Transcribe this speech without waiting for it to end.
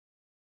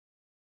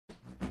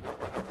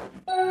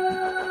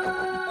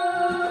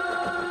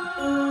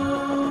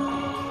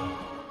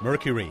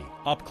Mercury,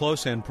 up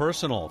close and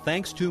personal,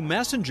 thanks to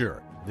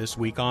Messenger, this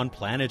week on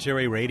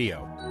Planetary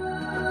Radio.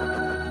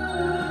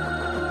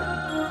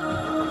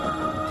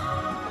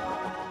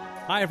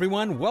 Hi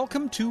everyone,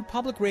 welcome to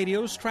Public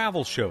Radio's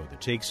travel show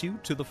that takes you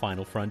to the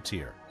final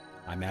frontier.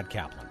 I'm Matt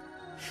Kaplan.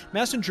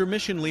 Messenger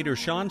mission leader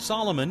Sean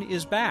Solomon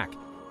is back.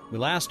 We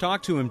last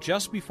talked to him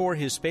just before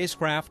his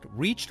spacecraft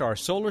reached our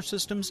solar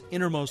system's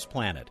innermost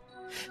planet.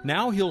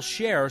 Now he'll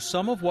share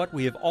some of what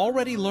we have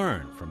already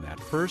learned from that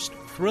first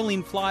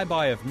thrilling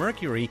flyby of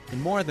Mercury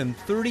in more than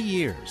 30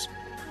 years.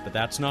 But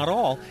that's not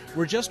all.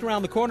 We're just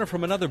around the corner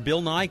from another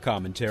Bill Nye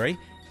commentary,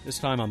 this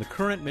time on the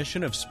current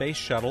mission of Space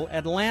Shuttle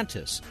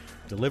Atlantis,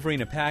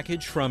 delivering a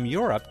package from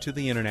Europe to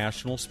the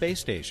International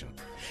Space Station.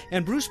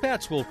 And Bruce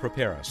Betts will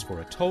prepare us for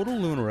a total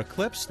lunar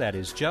eclipse that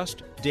is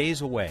just days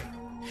away.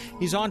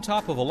 He's on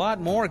top of a lot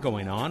more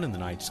going on in the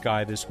night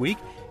sky this week,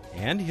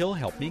 and he'll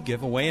help me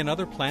give away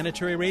another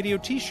Planetary Radio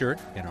t-shirt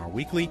in our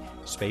weekly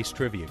Space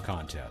Trivia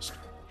Contest.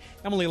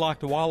 Emily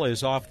Lakdawala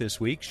is off this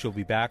week. She'll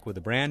be back with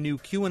a brand new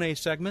Q&A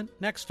segment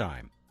next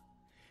time.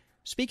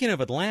 Speaking of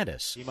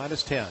Atlantis...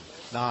 T-minus 10,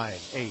 9,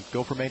 8,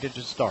 go for main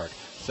engine start.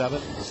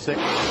 7, 6,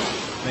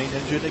 main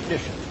engine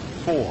ignition.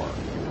 4,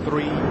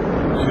 3, 2,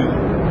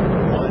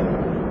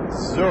 1,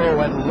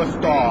 0, and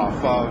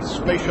liftoff of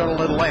Space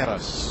Shuttle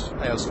Atlantis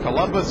as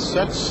Columbus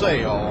sets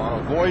sail on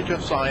a voyage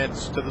of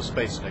science to the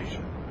space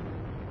station.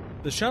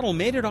 The shuttle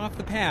made it off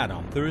the pad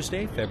on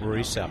Thursday,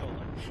 February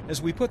 7th.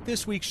 As we put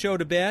this week's show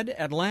to bed,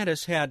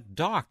 Atlantis had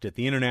docked at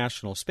the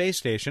International Space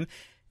Station,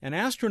 and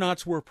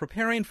astronauts were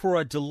preparing for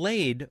a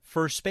delayed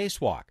first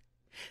spacewalk.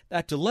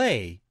 That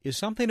delay is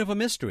something of a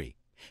mystery.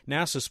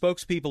 NASA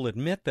spokespeople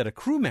admit that a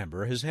crew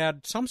member has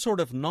had some sort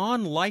of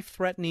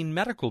non-life-threatening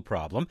medical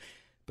problem,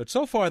 but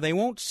so far they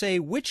won't say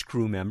which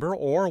crew member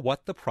or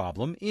what the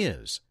problem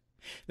is.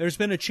 There's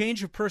been a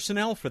change of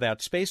personnel for that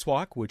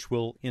spacewalk, which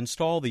will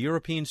install the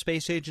European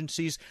Space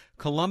Agency's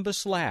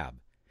Columbus lab.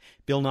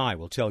 Bill Nye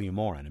will tell you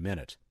more in a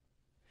minute.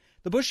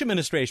 The Bush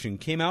administration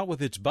came out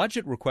with its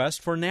budget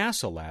request for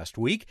NASA last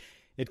week.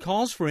 It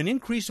calls for an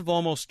increase of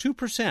almost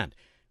 2%,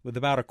 with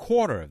about a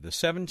quarter of the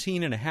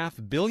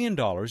 $17.5 billion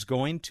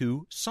going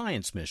to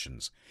science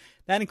missions.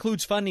 That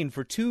includes funding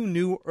for 2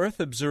 new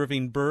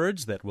Earth-observing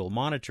birds that will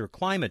monitor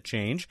climate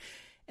change,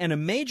 and a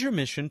major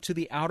mission to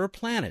the outer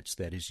planets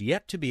that is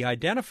yet to be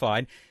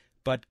identified,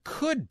 but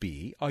could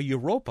be a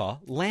Europa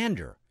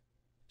lander.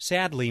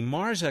 Sadly,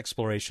 Mars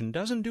exploration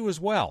doesn't do as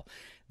well.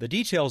 The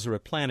details are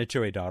at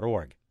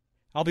planetary.org.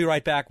 I'll be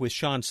right back with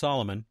Sean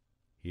Solomon.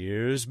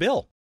 Here's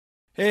Bill.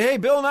 Hey,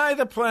 Bill Nye,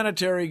 the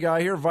planetary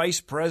guy here,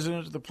 Vice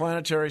President of the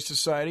Planetary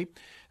Society.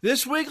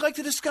 This week, I'd like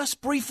to discuss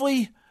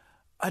briefly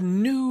a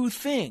new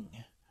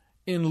thing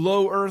in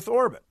low Earth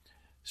orbit.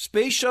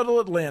 Space Shuttle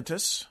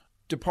Atlantis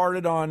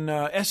departed on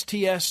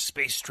STS,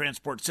 Space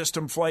Transport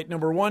System Flight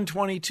number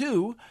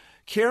 122,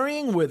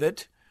 carrying with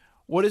it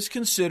what is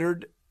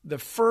considered the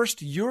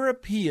first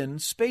European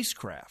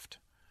spacecraft.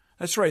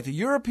 That's right, the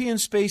European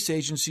Space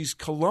Agency's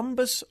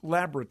Columbus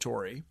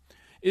Laboratory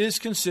is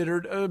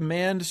considered a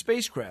manned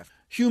spacecraft,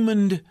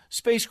 humaned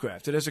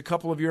spacecraft. It has a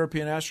couple of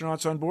European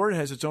astronauts on board. It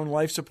has its own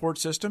life support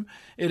system.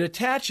 It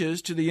attaches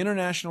to the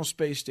International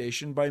Space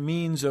Station by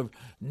means of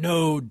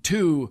Node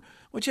 2,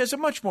 which has a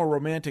much more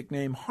romantic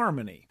name,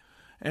 Harmony.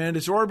 And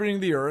it's orbiting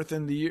the Earth,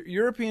 and the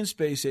European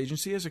Space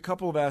Agency has a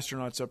couple of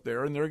astronauts up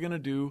there, and they're going to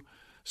do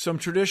some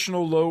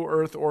traditional low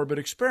Earth orbit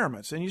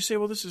experiments. And you say,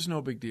 well, this is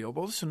no big deal.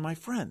 Well, listen, my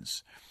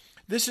friends,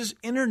 this is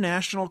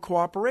international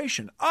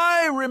cooperation.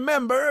 I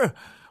remember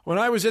when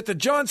I was at the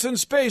Johnson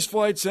Space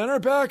Flight Center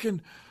back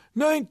in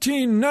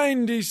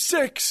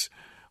 1996,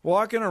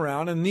 walking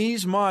around, and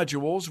these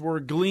modules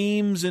were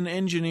gleams in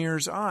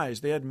engineers'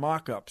 eyes. They had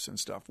mock-ups and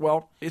stuff.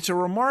 Well, it's a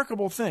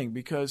remarkable thing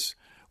because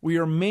we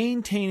are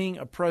maintaining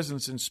a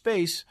presence in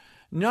space,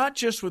 not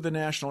just with the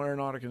National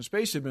Aeronautics and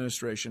Space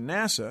Administration,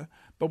 NASA,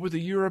 but with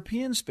the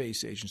European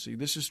Space Agency.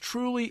 This is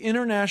truly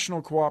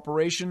international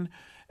cooperation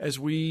as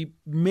we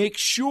make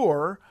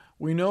sure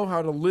we know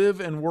how to live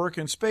and work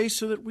in space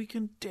so that we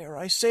can, dare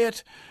I say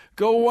it,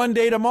 go one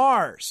day to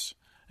Mars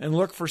and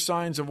look for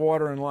signs of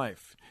water and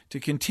life, to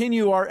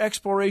continue our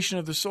exploration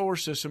of the solar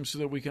system so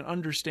that we can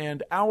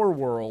understand our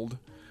world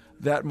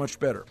that much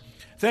better.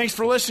 Thanks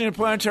for listening to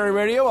Planetary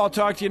Radio. I'll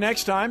talk to you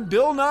next time.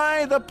 Bill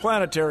Nye, the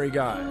Planetary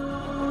Guy.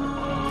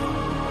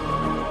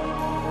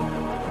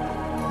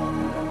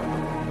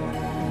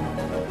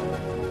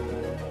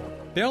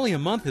 Barely a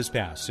month has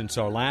passed since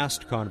our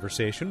last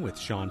conversation with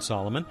Sean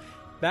Solomon.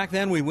 Back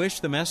then, we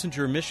wished the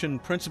Messenger mission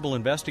principal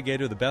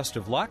investigator the best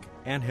of luck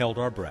and held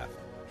our breath.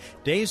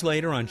 Days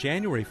later, on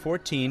January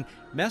 14,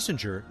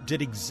 Messenger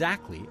did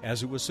exactly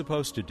as it was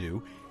supposed to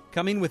do,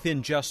 coming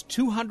within just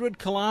 200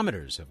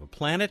 kilometers of a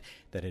planet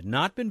that had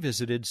not been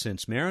visited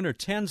since Mariner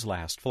 10's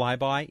last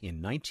flyby in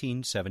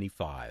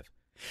 1975.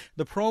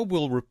 The probe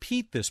will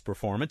repeat this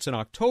performance in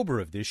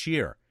October of this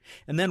year,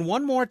 and then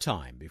one more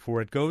time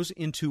before it goes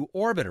into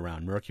orbit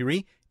around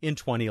Mercury in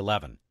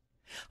 2011.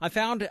 I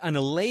found an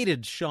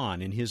elated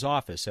Sean in his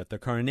office at the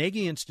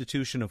Carnegie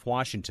Institution of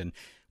Washington,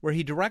 where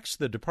he directs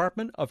the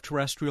Department of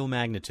Terrestrial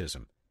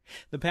Magnetism.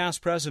 The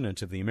past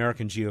president of the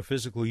American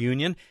Geophysical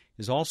Union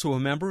is also a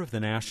member of the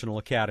National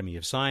Academy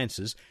of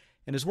Sciences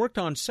and has worked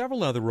on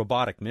several other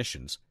robotic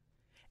missions.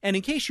 And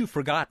in case you've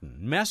forgotten,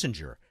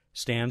 MESSENGER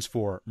stands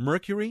for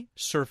Mercury,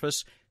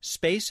 Surface,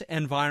 Space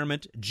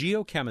Environment,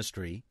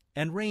 Geochemistry,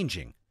 and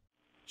Ranging.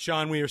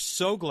 Sean, we are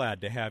so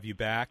glad to have you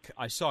back.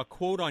 I saw a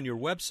quote on your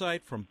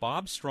website from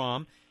Bob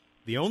Strom,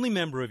 the only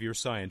member of your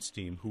science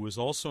team who was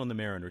also on the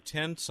Mariner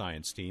 10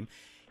 science team,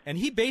 and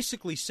he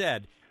basically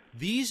said,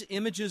 these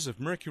images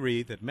of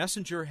Mercury that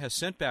MESSENGER has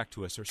sent back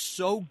to us are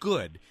so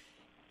good,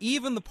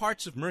 even the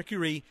parts of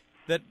Mercury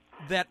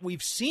that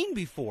we've seen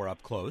before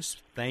up close,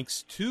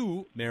 thanks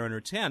to Mariner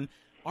 10,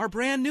 are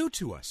brand new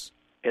to us.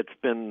 It's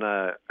been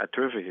a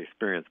terrific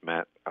experience,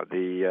 Matt.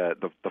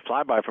 The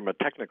flyby from a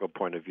technical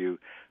point of view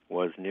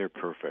was near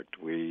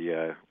perfect.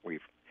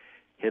 We've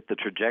hit the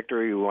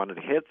trajectory we wanted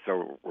to hit,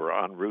 so we're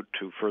en route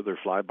to further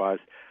flybys.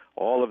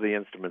 All of the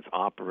instruments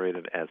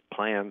operated as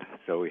planned,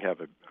 so we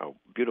have a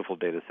beautiful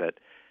data set.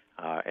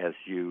 As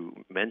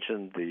you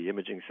mentioned, the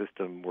imaging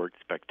system worked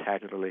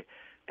spectacularly,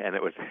 and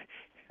it was,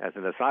 as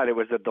an aside, it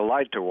was a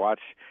delight to watch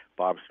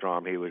Bob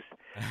Strom. He was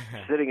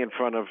sitting in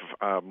front of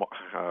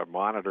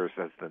monitors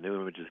as the new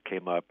images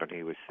came up, and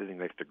he was sitting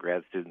next to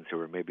grad students who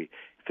were maybe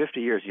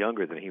 50 years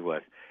younger than he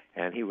was,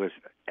 and he was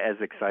as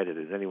excited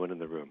as anyone in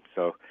the room.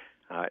 So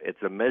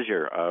it's a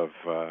measure of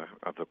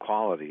the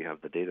quality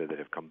of the data that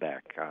have come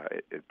back.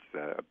 It's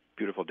a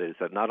beautiful data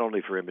set, not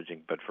only for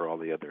imaging, but for all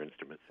the other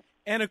instruments.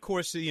 And, of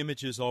course, the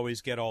images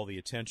always get all the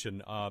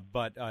attention,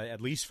 but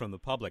at least from the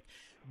public.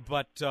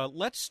 But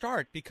let's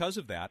start, because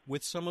of that,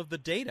 with some of the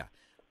data.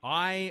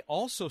 I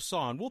also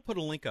saw, and we'll put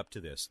a link up to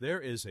this,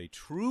 there is a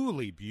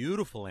truly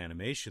beautiful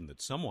animation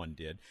that someone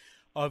did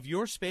of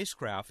your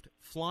spacecraft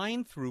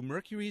flying through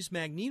Mercury's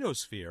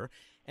magnetosphere,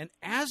 and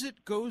as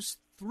it goes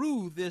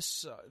through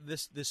this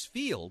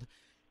field,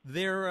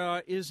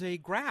 there is a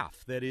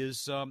graph that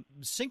is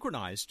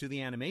synchronized to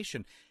the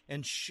animation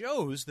and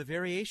shows the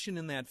variation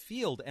in that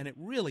field, and it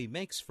really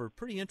makes for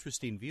pretty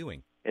interesting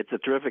viewing. It's a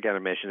terrific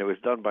animation. It was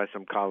done by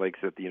some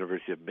colleagues at the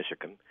University of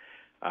Michigan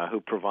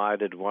who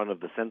provided one of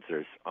the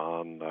sensors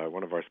on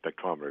one of our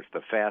spectrometers,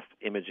 the Fast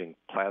Imaging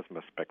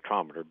Plasma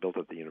Spectrometer built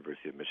at the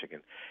University of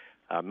Michigan,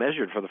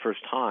 measured for the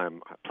first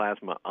time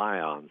plasma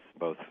ions,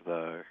 both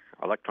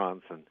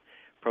electrons and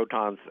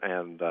protons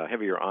and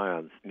heavier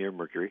ions near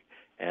Mercury,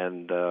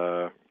 and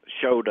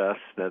showed us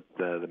that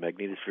the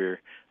magnetosphere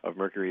of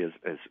Mercury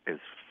is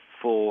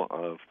full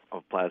of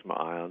plasma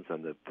ions,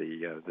 and that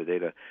the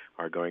data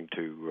are going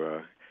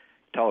to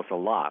tell us a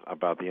lot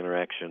about the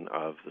interaction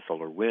of the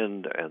solar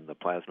wind and the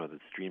plasma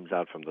that streams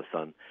out from the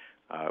sun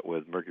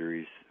with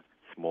Mercury's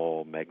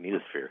small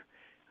magnetosphere.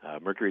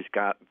 Mercury's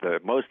got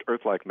the most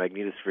Earth-like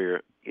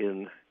magnetosphere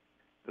in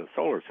the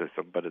solar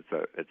system, but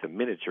it's a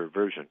miniature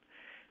version.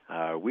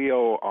 We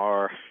owe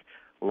our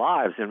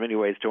lives in many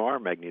ways to our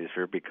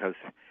magnetosphere because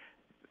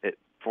it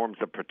forms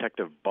a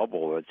protective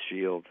bubble that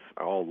shields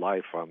all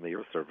life on the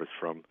Earth's surface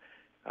from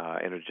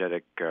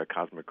energetic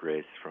cosmic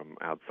rays from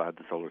outside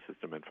the solar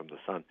system and from the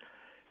sun.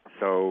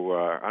 So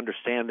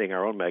understanding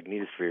our own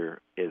magnetosphere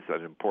is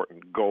an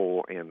important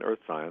goal in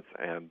Earth science,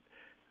 and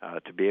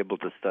to be able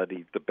to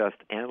study the best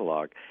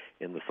analog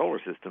in the solar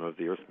system of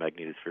the Earth's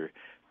magnetosphere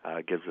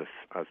gives us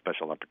a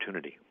special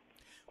opportunity.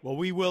 Well,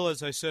 we will,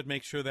 as I said,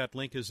 make sure that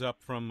link is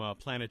up from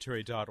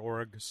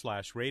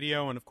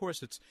planetary.org/radio, and of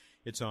course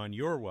it's on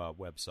your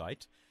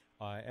website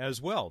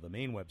as well, the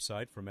main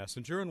website for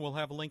MESSENGER, and we'll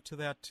have a link to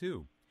that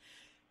too.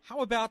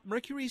 How about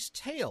Mercury's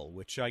tail,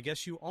 which I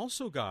guess you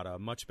also got a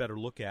much better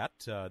look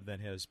at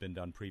than has been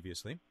done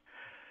previously?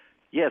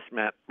 Yes,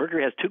 Matt.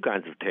 Mercury has two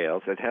kinds of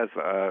tails. It has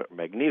a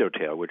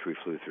magnetotail, which we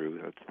flew through.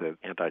 That's the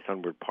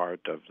anti-sunward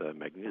part of the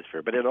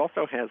magnetosphere. But it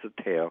also has a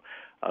tail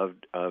of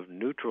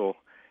neutral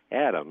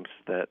atoms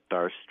that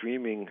are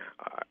streaming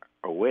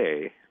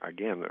away,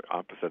 again,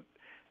 opposite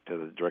to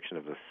the direction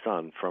of the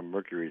sun, from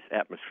Mercury's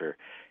atmosphere.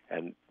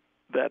 And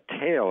that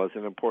tail is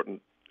an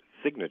important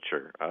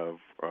signature of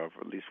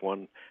at least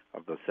one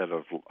of the set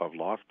of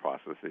loss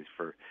processes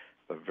for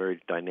a very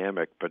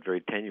dynamic but very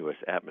tenuous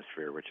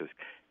atmosphere, which is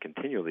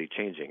continually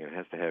changing and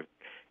has to have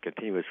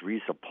continuous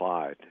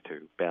resupply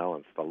to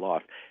balance the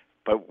loss.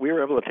 But we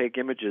were able to take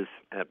images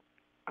at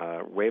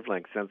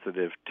wavelength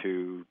sensitive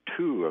to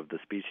two of the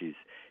species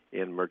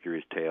in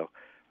Mercury's tail,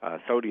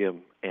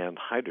 sodium and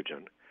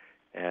hydrogen.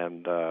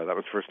 And that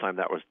was the first time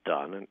that was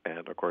done.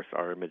 And of course,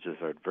 our images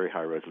are at very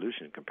high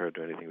resolution compared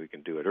to anything we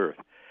can do at Earth.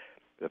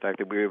 The fact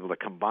that we were able to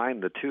combine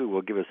the two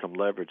will give us some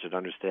leverage at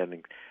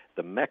understanding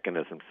the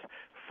mechanisms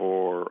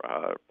for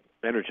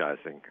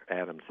energizing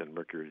atoms in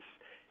Mercury's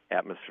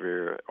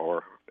atmosphere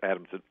or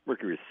atoms at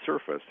Mercury's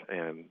surface,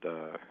 and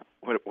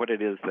what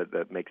it is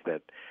that makes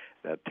that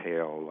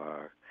tail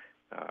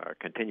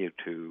continue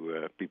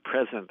to be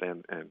present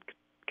and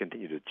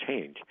continue to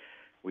change.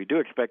 We do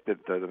expect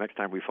that the next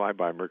time we fly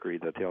by Mercury,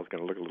 the tail is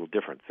going to look a little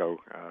different.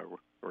 So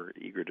we're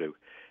eager to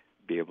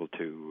be able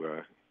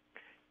to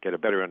get a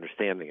better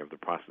understanding of the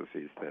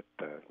processes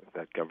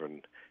that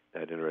govern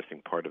that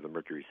interesting part of the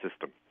Mercury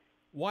system.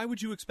 Why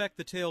would you expect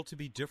the tail to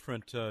be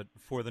different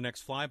for the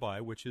next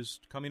flyby, which is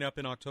coming up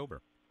in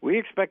October? We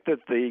expect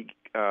that the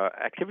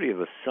activity of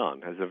the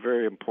sun is a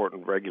very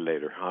important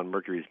regulator on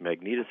Mercury's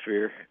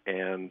magnetosphere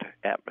and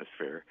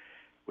atmosphere.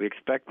 We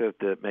expect that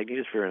the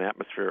magnetosphere and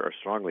atmosphere are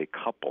strongly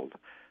coupled.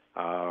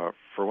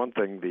 For one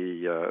thing,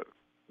 the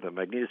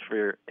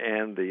magnetosphere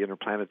and the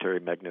interplanetary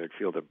magnetic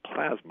field and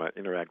plasma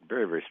interact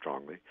very, very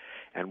strongly.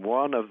 And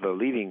one of the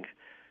leading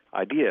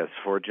ideas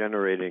for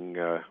generating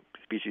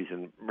species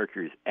in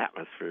Mercury's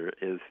atmosphere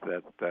is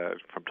that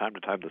from time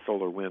to time the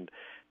solar wind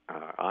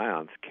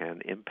ions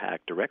can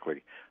impact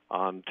directly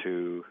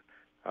onto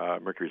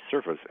Mercury's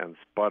surface and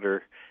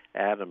sputter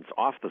atoms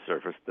off the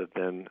surface that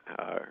then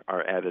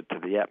are added to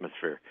the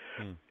atmosphere.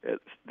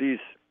 These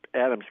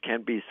atoms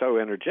can be so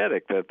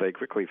energetic that they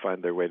quickly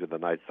find their way to the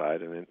night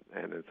side and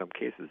in some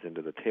cases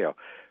into the tail.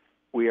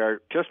 We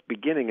are just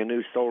beginning a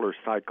new solar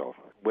cycle.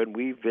 When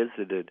we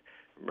visited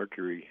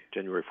Mercury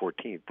January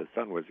 14th, the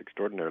sun was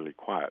extraordinarily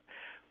quiet.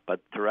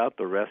 But throughout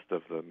the rest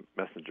of the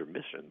MESSENGER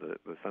mission,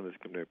 the sun is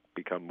going to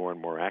become more and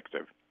more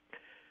active.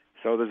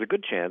 So there's a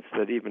good chance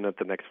that even at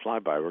the next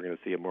flyby, we're going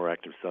to see a more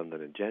active sun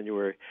than in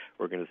January.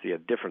 We're going to see a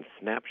different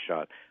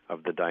snapshot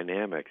of the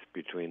dynamics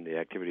between the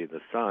activity of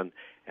the sun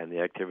and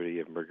the activity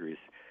of Mercury's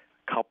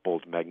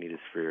coupled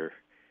magnetosphere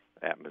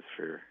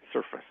atmosphere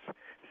surface.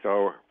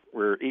 So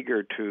we're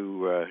eager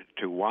to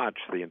watch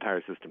the entire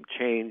system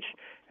change,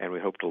 and we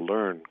hope to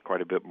learn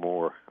quite a bit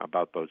more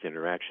about those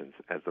interactions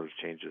as those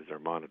changes are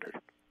monitored.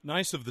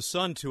 Nice of the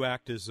sun to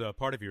act as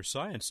part of your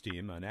science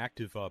team, an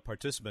active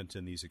participant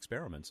in these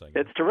experiments, I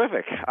guess. It's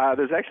terrific.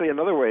 There's actually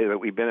another way that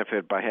we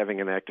benefit by having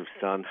an active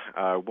sun.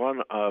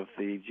 One of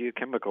the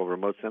geochemical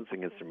remote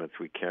sensing instruments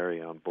we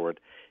carry on board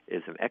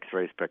is an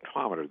X-ray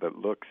spectrometer that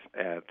looks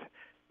at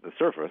the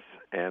surface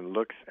and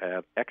looks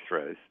at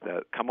X-rays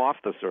that come off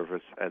the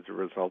surface as a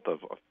result of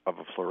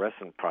a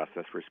fluorescent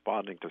process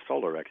responding to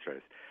solar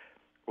X-rays.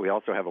 We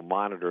also have a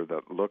monitor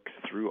that looks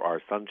through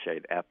our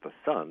sunshade at the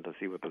sun to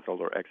see what the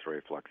solar X-ray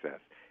flux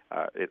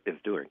is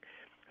doing.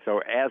 So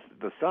as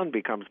the sun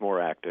becomes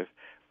more active,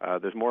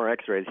 there's more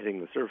X-rays hitting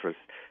the surface.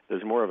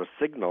 There's more of a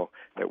signal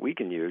that we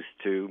can use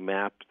to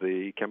map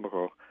the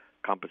chemical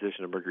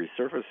composition of Mercury's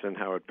surface and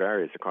how it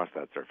varies across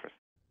that surface.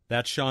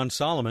 That's Sean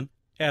Solomon.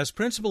 As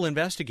principal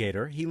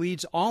investigator, he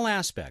leads all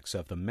aspects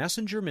of the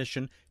MESSENGER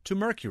mission to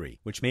Mercury,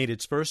 which made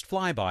its first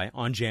flyby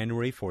on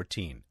January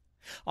 14.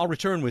 I'll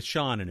return with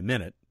Sean in a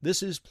minute.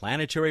 This is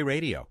Planetary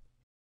Radio.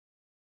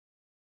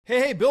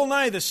 Hey, Bill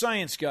Nye the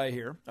Science Guy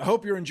here. I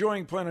hope you're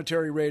enjoying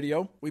Planetary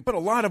Radio. We put a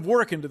lot of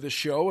work into this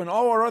show and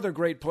all our other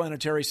great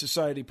Planetary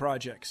Society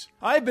projects.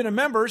 I've been a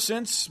member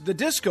since the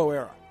disco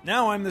era.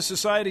 Now I'm the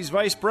Society's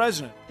vice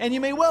president. And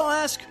you may well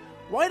ask,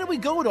 why do we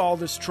go to all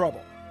this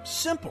trouble?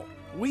 Simple.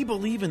 We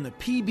believe in the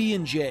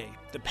PB&J,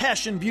 the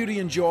passion, beauty,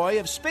 and joy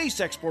of space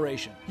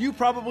exploration. You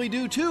probably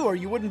do too, or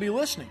you wouldn't be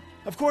listening.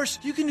 Of course,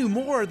 you can do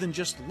more than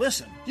just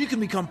listen. You can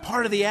become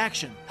part of the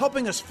action,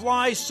 helping us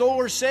fly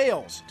solar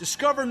sails,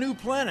 discover new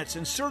planets,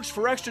 and search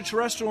for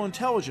extraterrestrial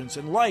intelligence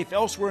and life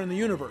elsewhere in the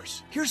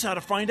universe. Here's how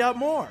to find out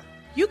more.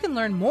 You can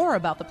learn more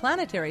about the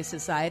Planetary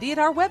Society at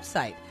our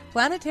website,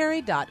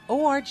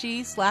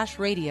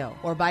 planetary.org/radio,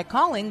 or by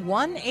calling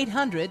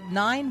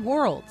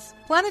 1-800-9-WORLDS.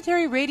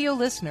 Planetary Radio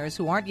listeners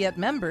who aren't yet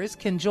members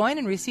can join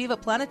and receive a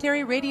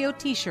Planetary Radio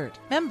t-shirt.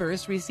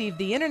 Members receive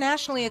the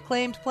internationally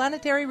acclaimed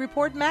Planetary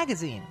Report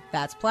magazine.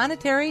 That's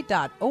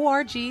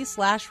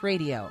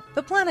planetary.org/radio.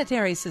 The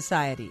Planetary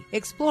Society,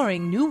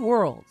 exploring new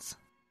worlds.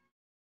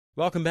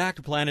 Welcome back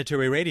to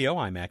Planetary Radio.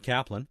 I'm Matt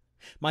Kaplan.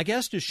 My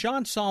guest is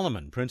Sean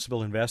Solomon,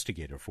 principal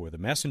investigator for the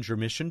MESSENGER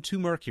mission to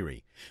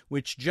Mercury,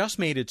 which just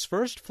made its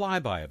first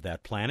flyby of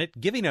that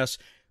planet, giving us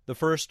the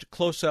first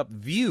close-up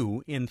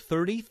view in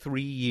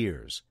 33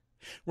 years.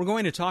 We're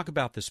going to talk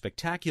about the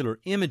spectacular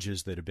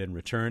images that have been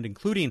returned,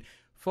 including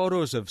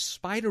photos of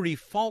spidery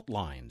fault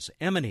lines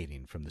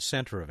emanating from the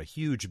center of a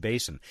huge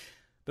basin.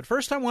 But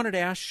first I wanted to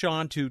ask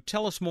Sean to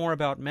tell us more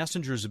about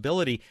MESSENGER's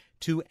ability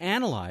to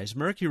analyze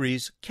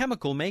Mercury's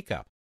chemical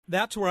makeup.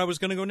 That's where I was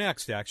going to go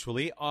next,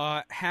 actually.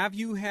 Have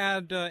you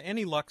had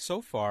any luck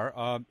so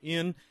far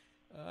in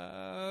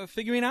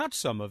figuring out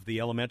some of the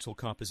elemental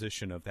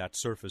composition of that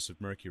surface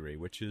of Mercury,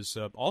 which is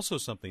also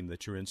something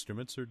that your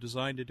instruments are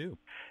designed to do?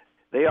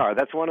 They are.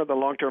 That's one of the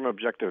long-term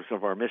objectives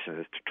of our mission,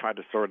 is to try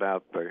to sort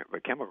out the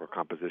chemical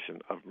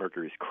composition of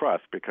Mercury's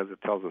crust, because it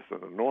tells us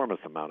an enormous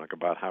amount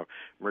about how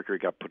Mercury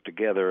got put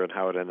together and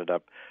how it ended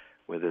up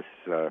with this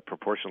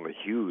proportionally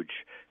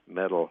huge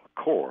metal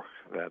core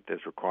that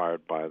is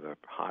required by the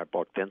high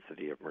bulk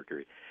density of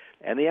Mercury.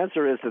 And the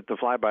answer is that the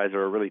flybys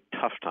are a really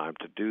tough time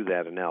to do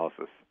that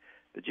analysis.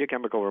 The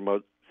geochemical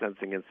remote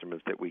sensing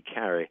instruments that we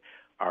carry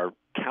are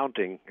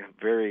counting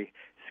very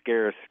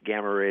scarce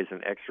gamma rays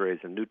and X-rays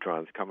and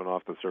neutrons coming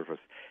off the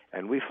surface.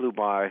 And we flew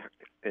by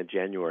in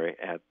January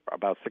at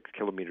about 6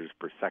 kilometers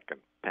per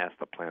second past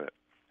the planet.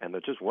 And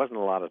there just wasn't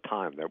a lot of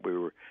time that we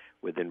were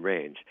within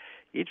range.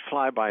 Each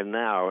flyby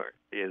now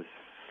is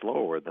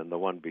slower than the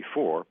one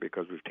before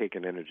because we've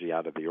taken energy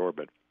out of the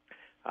orbit.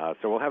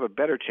 So we'll have a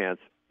better chance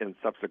in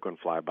subsequent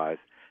flybys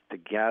to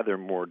gather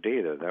more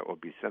data that will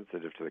be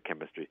sensitive to the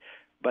chemistry.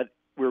 But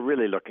we're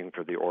really looking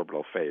for the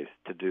orbital phase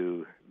to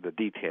do the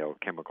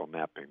detailed chemical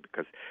mapping,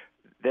 because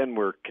then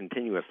we're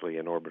continuously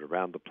in orbit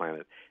around the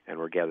planet and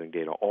we're gathering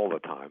data all the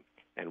time,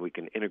 and we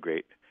can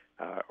integrate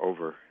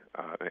over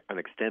an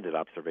extended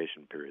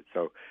observation period.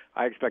 So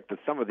I expect that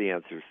some of the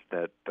answers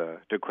that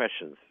to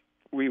questions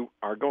we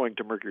are going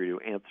to Mercury to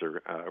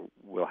answer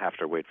will have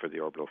to wait for the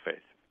orbital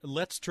phase.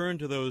 Let's turn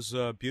to those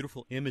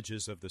beautiful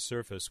images of the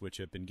surface, which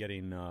have been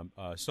getting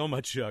so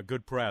much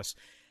good press.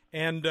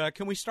 And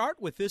can we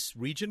start with this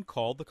region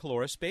called the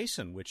Caloris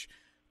Basin, which,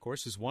 of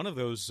course, is one of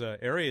those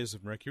areas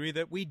of Mercury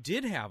that we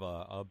did have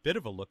a bit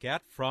of a look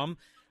at from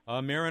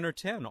Mariner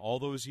 10 all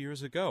those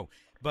years ago.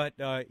 But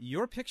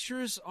your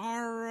pictures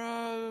are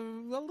a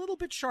little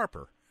bit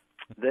sharper.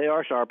 They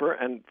are sharper,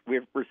 and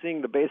we're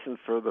seeing the basin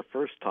for the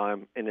first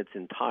time in its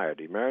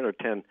entirety. Mariner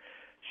 10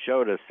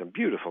 showed us some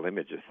beautiful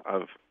images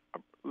of a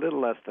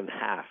little less than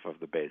half of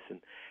the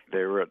basin.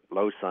 They were at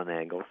low sun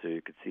angle, so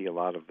you could see a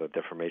lot of the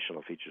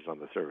deformational features on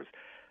the surface.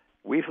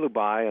 We flew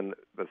by, and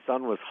the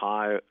sun was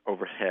high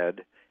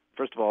overhead.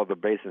 First of all, the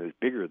basin is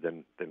bigger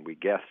than we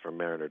guessed from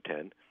Mariner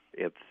 10.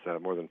 It's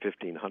more than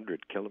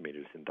 1,500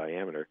 kilometers in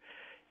diameter.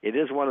 It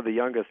is one of the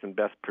youngest and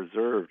best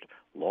preserved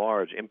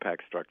large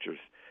impact structures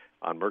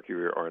on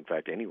Mercury, or in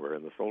fact anywhere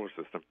in the solar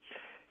system.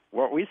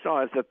 What we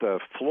saw is that the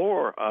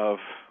floor of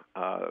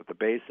the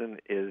basin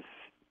is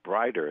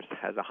brighter, it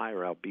has a higher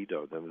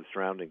albedo than the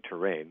surrounding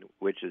terrain,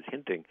 which is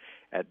hinting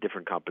at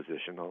different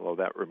composition, although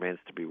that remains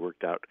to be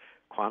worked out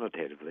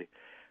quantitatively.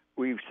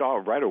 We saw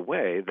right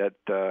away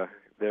that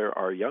there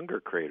are younger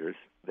craters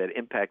that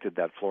impacted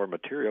that floor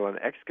material and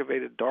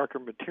excavated darker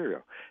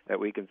material that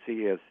we can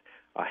see as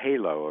a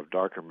halo of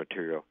darker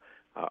material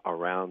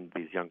around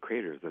these young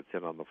craters that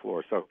sit on the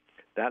floor. So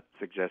that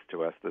suggests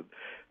to us that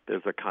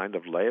there's a kind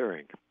of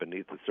layering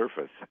beneath the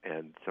surface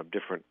and some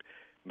different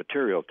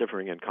materials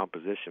differing in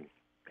composition,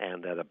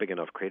 and that a big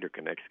enough crater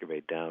can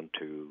excavate down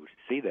to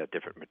see that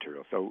different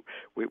material. So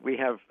we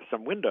have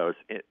some windows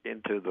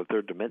into the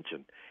third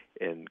dimension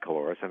in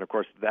Caloris, and of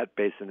course that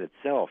basin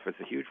itself is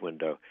a huge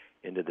window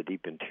into the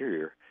deep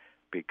interior,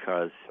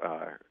 because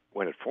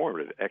when it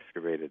formed, it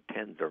excavated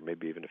tens or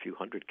maybe even a few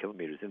hundred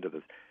kilometers into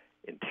the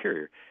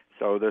interior.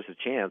 So there's a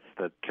chance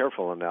that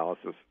careful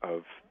analysis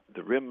of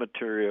the rim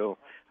material,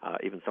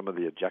 even some of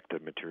the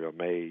ejected material,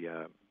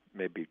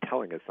 may be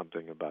telling us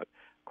something about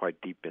quite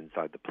deep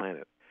inside the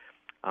planet.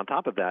 On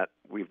top of that,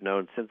 we've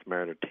known since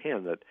Mariner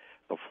 10 that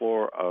the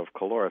floor of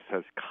Caloris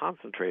has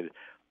concentrated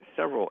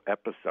several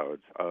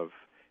episodes of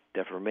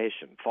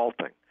deformation,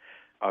 faulting,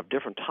 of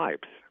different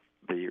types.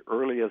 The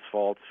earliest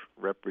faults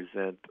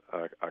represent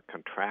a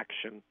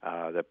contraction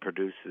that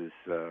produces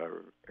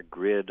a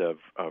grid of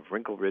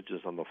wrinkle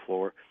ridges on the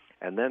floor.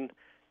 And then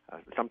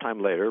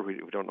sometime later, we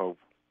don't know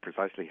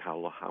precisely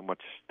how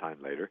much time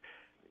later,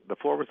 the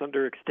floor was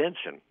under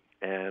extension.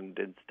 And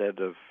instead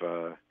of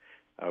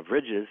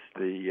ridges,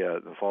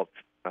 the fault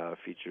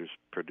features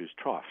produced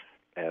troughs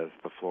as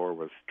the floor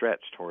was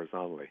stretched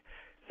horizontally.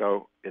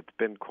 So it's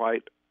been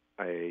quite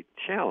a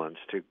challenge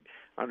to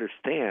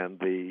understand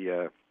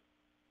the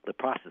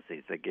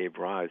processes that gave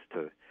rise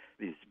to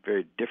these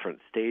very different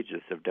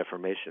stages of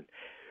deformation.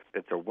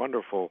 It's a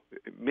wonderful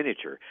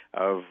miniature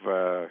of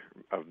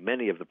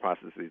many of the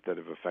processes that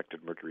have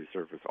affected Mercury's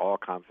surface, all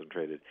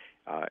concentrated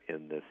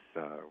in this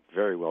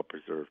very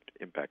well-preserved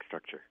impact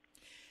structure.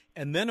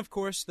 And then, of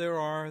course, there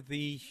are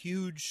the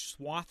huge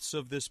swaths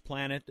of this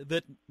planet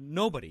that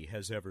nobody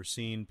has ever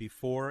seen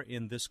before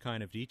in this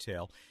kind of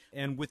detail.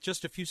 And with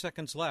just a few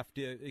seconds left,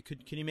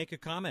 can you make a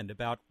comment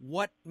about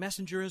what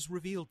MESSENGER has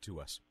revealed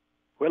to us?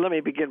 Well, let me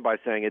begin by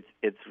saying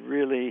it's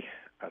really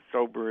a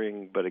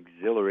sobering but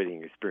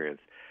exhilarating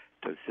experience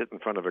to sit in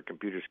front of a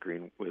computer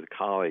screen with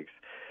colleagues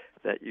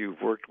that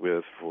you've worked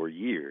with for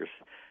years,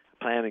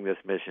 planning this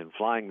mission,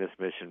 flying this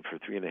mission for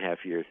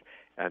 3.5 years,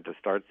 and to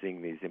start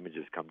seeing these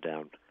images come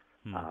down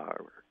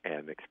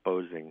and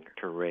exposing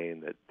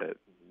terrain that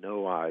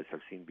no eyes have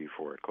seen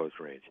before at close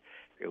range.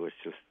 It was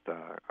just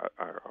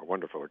a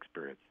wonderful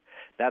experience.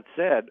 That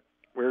said,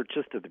 we're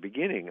just at the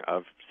beginning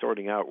of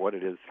sorting out what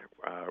it is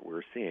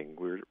we're seeing.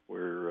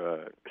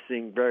 We're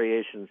seeing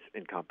variations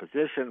in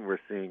composition. We're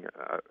seeing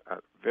a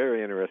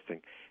very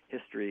interesting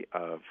history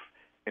of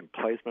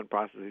emplacement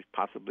processes,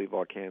 possibly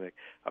volcanic,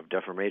 of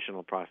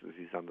deformational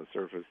processes on the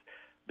surface,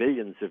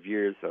 billions of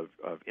years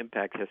of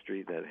impact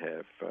history that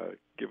have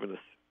given us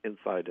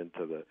insight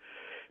into the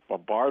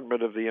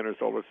bombardment of the inner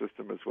solar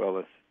system, as well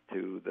as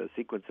to the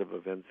sequence of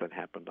events that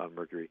happened on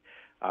Mercury.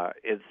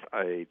 It's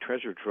a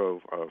treasure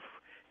trove of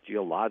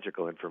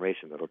geological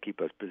information that will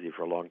keep us busy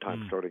for a long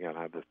time sorting out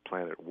how this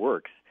planet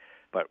works.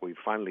 But we've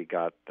finally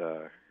got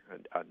a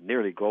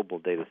nearly global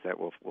data set.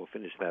 We'll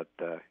finish that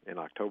in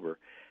October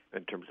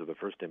in terms of the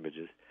first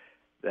images.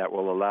 that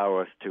will allow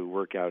us to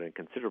work out in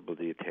considerable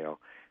detail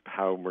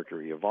how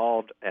Mercury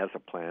evolved as a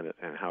planet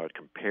and how it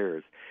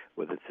compares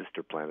with its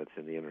sister planets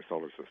in the inner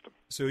solar system.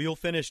 So you'll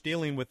finish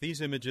dealing with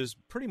these images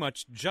pretty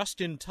much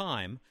just in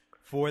time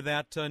for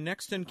that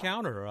next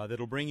encounter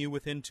that'll bring you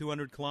within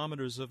 200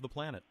 kilometers of the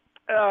planet.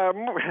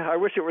 I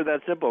wish it were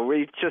that simple.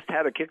 We just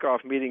had a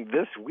kickoff meeting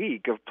this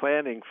week of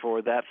planning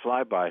for that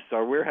flyby,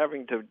 so we're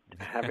having to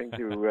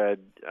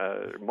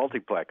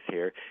multiplex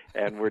here,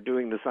 and we're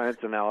doing the science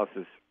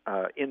analysis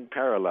in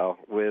parallel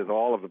with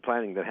all of the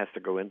planning that has to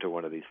go into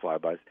one of these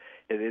flybys.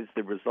 It is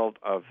the result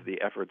of the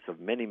efforts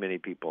of many, many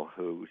people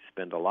who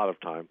spend a lot of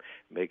time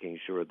making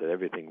sure that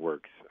everything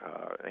works,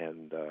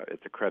 and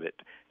it's a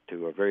credit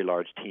to a very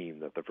large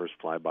team that the first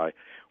flyby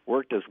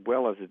worked as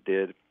well as it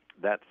did.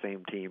 That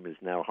same team is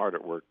now hard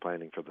at work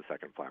planning for the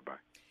second flyby.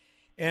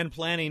 And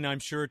planning, I'm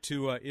sure,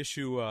 to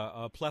issue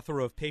a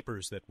plethora of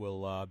papers that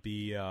will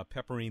be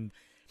peppering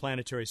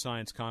planetary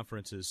science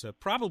conferences,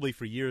 probably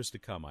for years to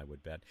come, I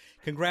would bet.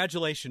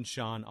 Congratulations,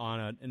 Sean,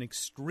 on an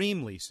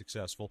extremely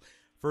successful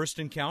first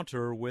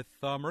encounter with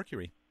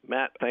Mercury.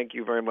 Matt, thank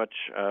you very much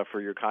for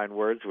your kind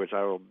words, which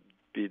I will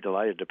be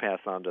delighted to pass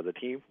on to the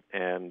team.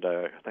 And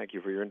thank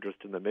you for your interest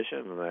in the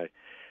mission. And I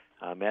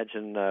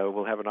imagine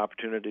we'll have an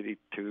opportunity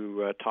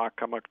to talk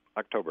come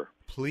October.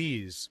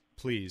 Please,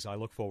 I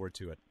look forward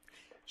to it.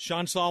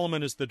 Sean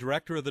Solomon is the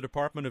director of the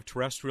Department of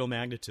Terrestrial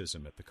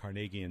Magnetism at the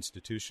Carnegie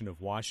Institution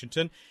of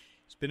Washington.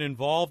 He's been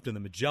involved in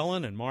the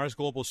Magellan and Mars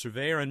Global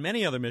Surveyor and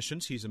many other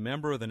missions. He's a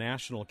member of the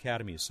National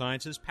Academy of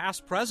Sciences,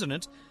 past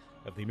president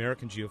of the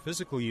American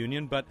Geophysical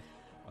Union, but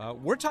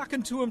we're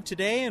talking to him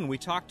today, and we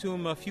talked to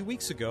him a few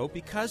weeks ago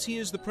because he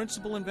is the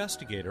principal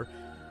investigator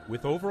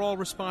with overall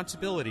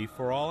responsibility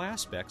for all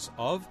aspects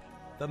of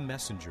the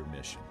Messenger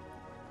mission.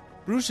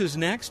 Bruce is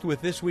next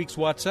with this week's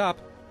What's Up.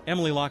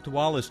 Emily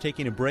Lakdawalla is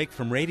taking a break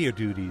from radio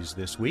duties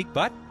this week,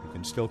 but you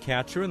can still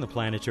catch her in the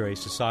Planetary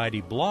Society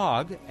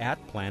blog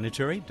at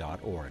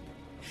planetary.org.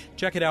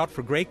 Check it out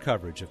for great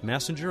coverage of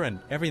Messenger and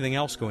everything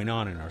else going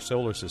on in our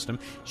solar system.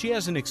 She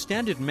has an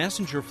extended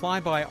Messenger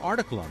flyby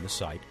article on the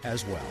site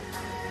as well.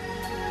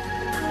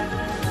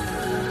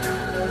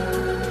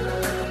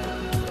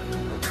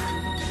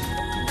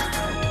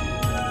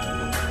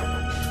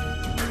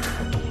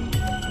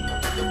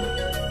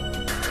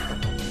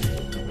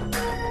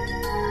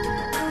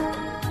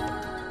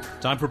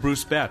 Time for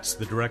Bruce Betts,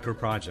 the Director of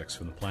Projects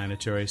from the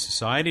Planetary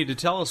Society, to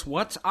tell us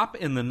what's up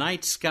in the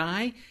night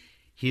sky.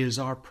 He is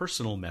our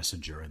personal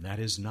messenger, and that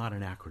is not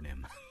an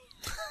acronym.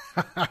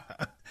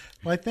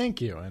 Why,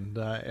 thank you. And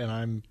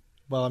I'm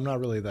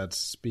not really that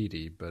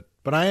speedy, but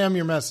I am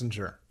your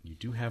messenger. You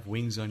do have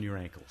wings on your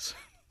ankles.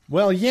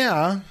 Well,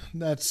 yeah,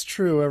 that's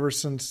true ever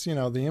since,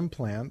 the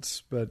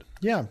implants. But,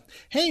 yeah.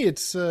 Hey,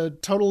 it's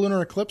total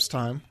lunar eclipse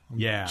time.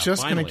 I'm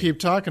just going to keep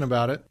talking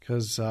about it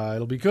because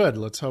it'll be good.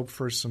 Let's hope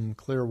for some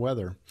clear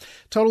weather.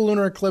 Total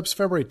lunar eclipse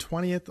February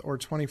 20th or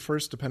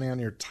 21st, depending on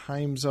your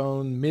time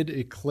zone.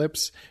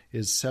 Mid-eclipse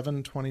is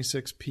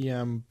 7:26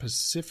 p.m.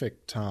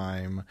 Pacific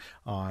time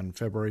on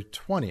February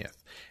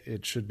 20th.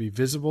 It should be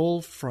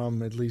visible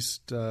from at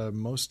least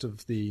most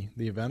of the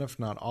event, if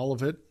not all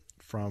of it,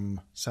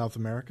 from South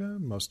America,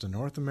 most of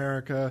North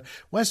America,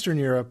 Western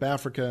Europe,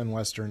 Africa, and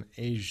Western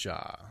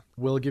Asia.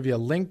 We'll give you a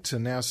link to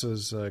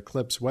NASA's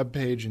eclipse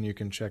webpage, and you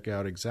can check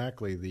out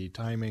exactly the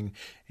timing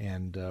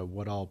and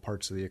what all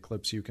parts of the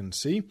eclipse you can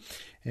see.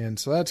 And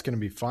so that's going to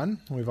be fun.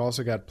 We've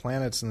also got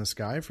planets in the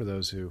sky for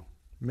those who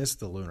missed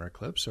the lunar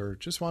eclipse or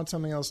just want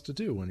something else to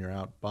do when you're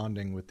out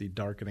bonding with the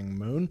darkening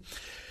moon.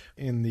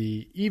 In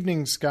the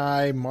evening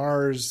sky,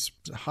 Mars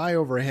high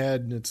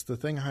overhead. It's the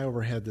thing high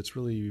overhead that's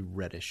really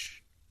reddish.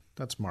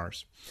 That's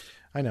Mars.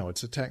 I know,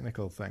 it's a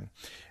technical thing.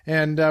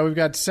 And we've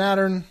got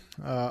Saturn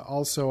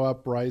also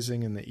up,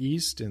 rising in the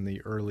east in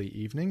the early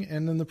evening.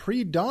 And then the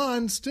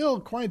pre-dawn, still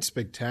quite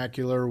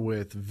spectacular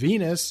with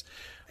Venus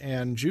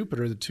and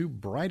Jupiter, the two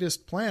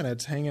brightest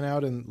planets, hanging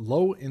out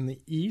low in the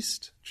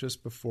east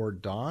just before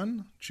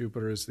dawn.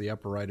 Jupiter is the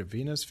upper right of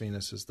Venus.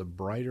 Venus is the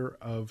brighter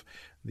of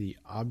the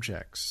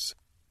objects.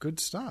 Good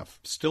stuff.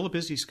 Still a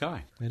busy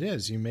sky. It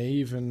is. You may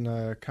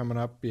even, coming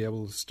up, be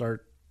able to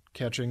start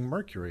catching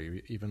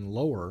Mercury even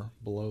lower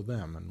below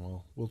them, and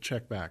we'll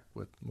check back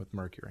with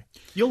Mercury.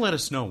 You'll let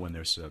us know when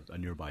there's a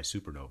nearby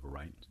supernova,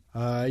 right?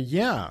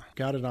 Yeah,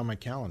 got it on my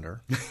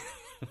calendar.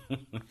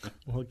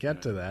 We'll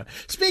get to that.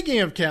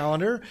 Speaking of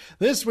calendar,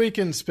 this week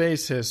in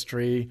space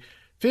history,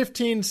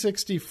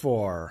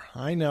 1564.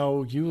 I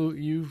know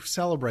you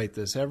celebrate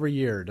this every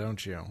year,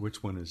 don't you?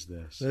 Which one is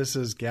this? This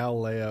is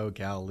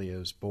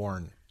Galileo's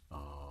born.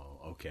 Oh,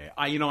 okay.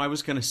 I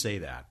was going to say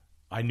that.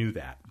 I knew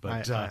that,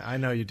 but I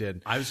know you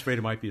did. I was afraid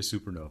it might be a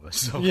supernova.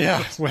 So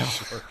yeah, well,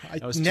 sure.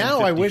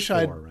 Now I wish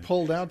I'd right?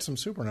 pulled out some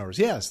supernovas.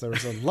 Yes, there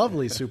was a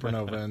lovely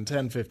supernova in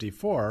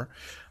 1054.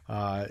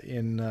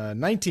 In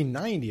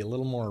 1990, a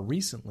little more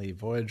recently,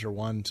 Voyager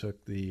 1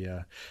 took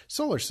the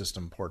solar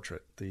system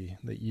portrait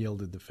that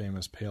yielded the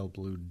famous pale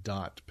blue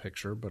dot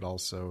picture, but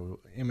also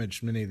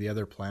imaged many of the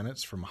other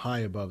planets from high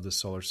above the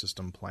solar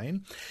system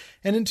plane.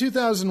 And in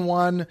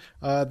 2001,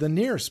 the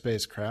Near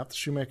spacecraft, the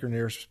Shoemaker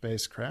Near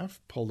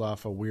spacecraft, pulled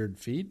off a weird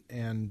feat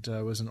and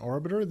was an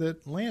orbiter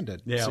that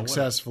landed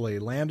successfully,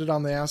 landed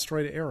on the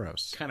asteroid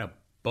Eros. Kind of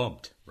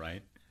bumped,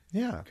 right?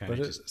 Yeah,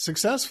 but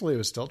successfully it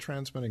was still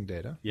transmitting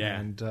data. Yeah.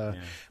 And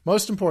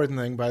most important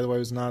thing, by the way,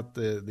 was not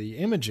the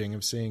imaging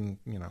of seeing,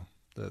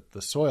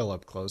 the soil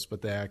up close,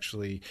 but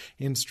actually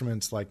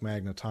instruments like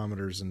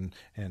magnetometers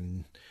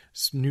and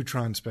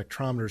neutron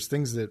spectrometers,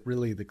 things that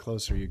really, the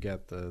closer you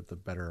get, the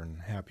better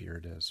and happier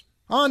it is.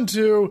 On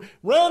to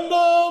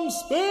Random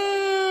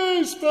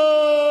Space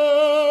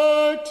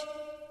Fact!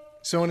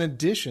 So in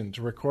addition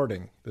to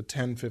recording the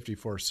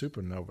 1054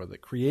 supernova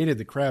that created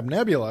the Crab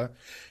Nebula,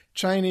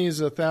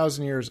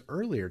 1,000 years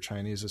earlier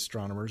Chinese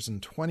astronomers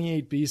in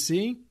 28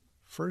 BC,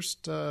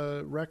 first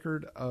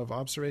record of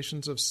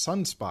observations of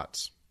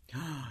sunspots.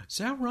 Is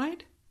that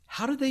right?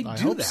 How did they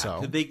do that?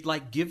 So. Did they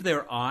give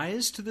their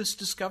eyes to this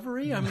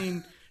discovery? I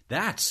mean,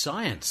 that's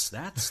science.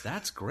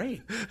 That's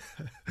great.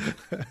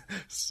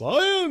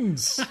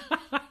 Science!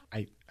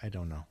 I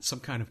don't know.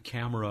 Some kind of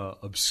camera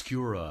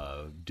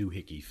obscura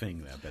doohickey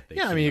thing that they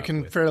you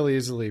can fairly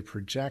easily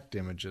project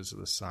images of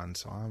the sun,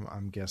 so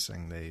I'm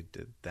guessing they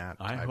did that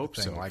type of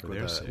thing, like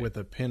with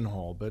a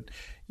pinhole. But,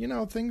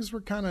 things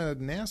were kind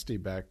of nasty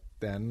back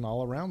then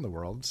all around the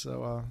world,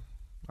 so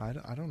I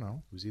don't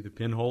know. It was either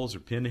pinholes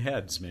or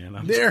pinheads, man.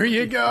 There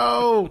you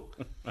go!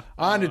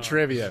 On to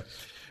trivia.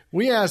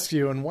 We asked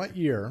you, in what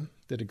year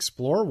did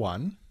Explorer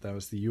 1, that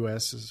was the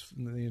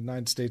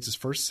United States'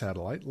 first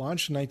satellite,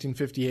 launched in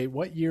 1958,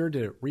 what year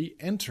did it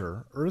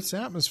re-enter Earth's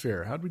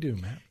atmosphere? How'd we do,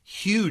 Matt?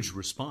 Huge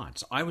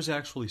response. I was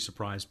actually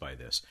surprised by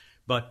this.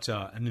 But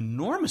an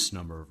enormous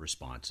number of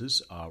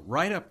responses,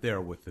 right up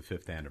there with the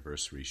 5th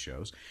anniversary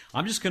shows.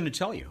 I'm just going to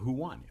tell you who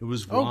won. It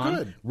was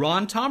Ron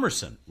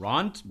Thomerson.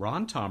 Ron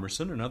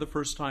Thomerson, another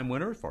first-time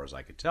winner, as far as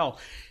I could tell.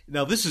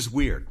 Now, this is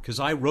weird, because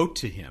I wrote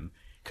to him,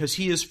 because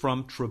he is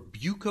from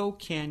Trabuco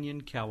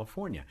Canyon,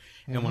 California.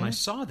 And when I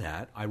saw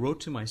that, I wrote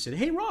to him, I said,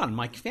 hey, Ron,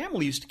 my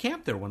family used to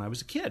camp there when I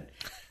was a kid.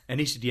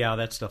 And he said, yeah,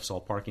 that stuff's all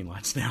parking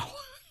lots now.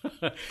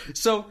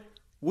 So,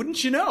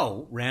 wouldn't you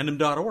know,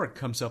 random.org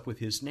comes up with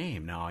his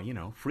name.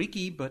 Now,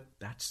 freaky, but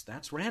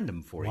that's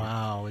random for you.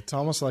 Wow, it's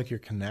almost like you're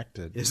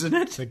connected. Isn't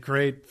it? The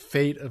great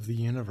fate of the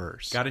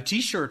universe. Got a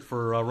T-shirt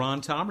for Ron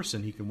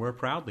Thomerson he can wear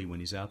proudly when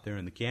he's out there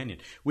in the canyon.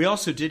 We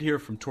also did hear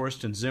from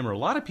Torsten Zimmer. A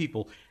lot of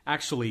people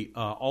actually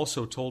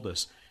also told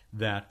us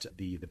that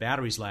the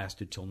batteries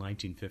lasted till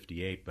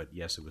 1958, but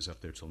yes, it was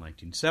up there till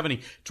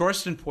 1970.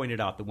 Torsten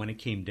pointed out that when it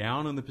came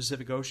down on the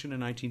Pacific Ocean in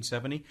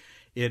 1970,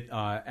 it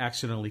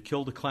accidentally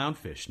killed a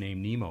clownfish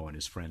named Nemo and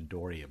his friend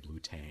Dory, a blue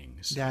tang.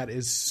 That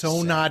is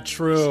so not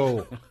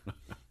true.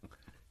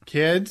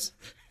 Kids,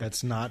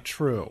 that's not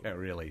true. Yeah,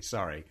 really.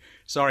 Sorry,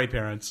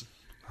 parents.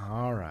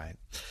 All right.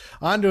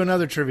 On to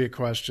another trivia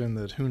question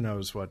that who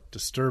knows what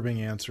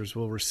disturbing answers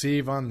we'll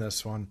receive on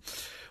this one.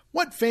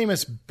 What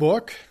famous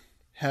book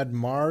had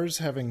Mars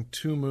having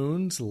 2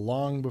 moons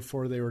long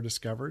before they were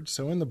discovered?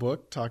 So in the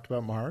book, talked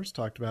about Mars,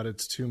 talked about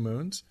its 2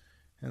 moons,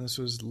 and this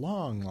was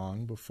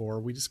long before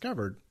we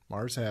discovered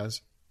Mars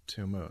has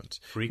 2 moons.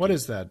 Freaky. What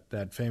is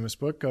that famous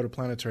book? Go to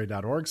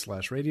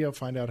planetary.org/radio,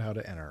 find out how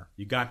to enter.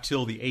 You got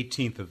till the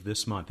 18th of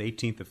this month,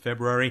 18th of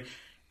February,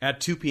 at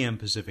 2 p.m.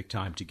 Pacific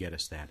time to get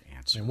us that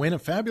answer. And win a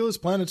fabulous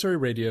Planetary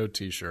Radio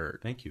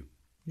t-shirt. Thank you.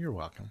 You're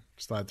welcome.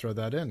 Just thought I'd throw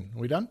that in. Are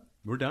we done?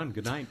 We're done.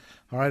 Good night.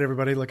 All right,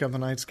 everybody, look up the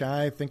night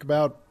sky. Think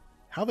about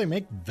how they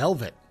make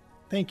velvet.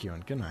 Thank you,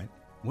 and good night.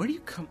 Where do you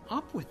come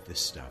up with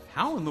this stuff?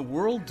 How in the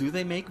world do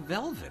they make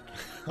velvet?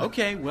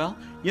 Okay, well,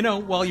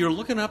 while you're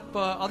looking up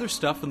other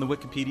stuff in the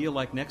Wikipedia,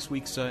 like next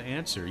week's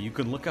answer, you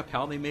can look up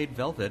how they made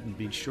velvet and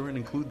be sure and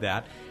include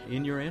that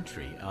in your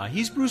entry.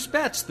 He's Bruce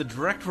Betts, the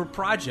director of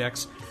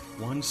projects.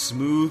 One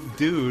smooth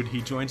dude.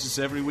 He joins us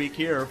every week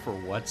here for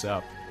What's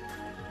Up.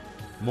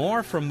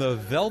 More from the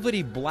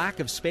velvety black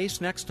of space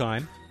next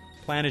time.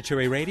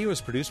 Planetary Radio is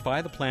produced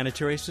by the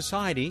Planetary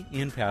Society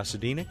in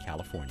Pasadena,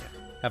 California.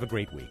 Have a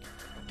great week.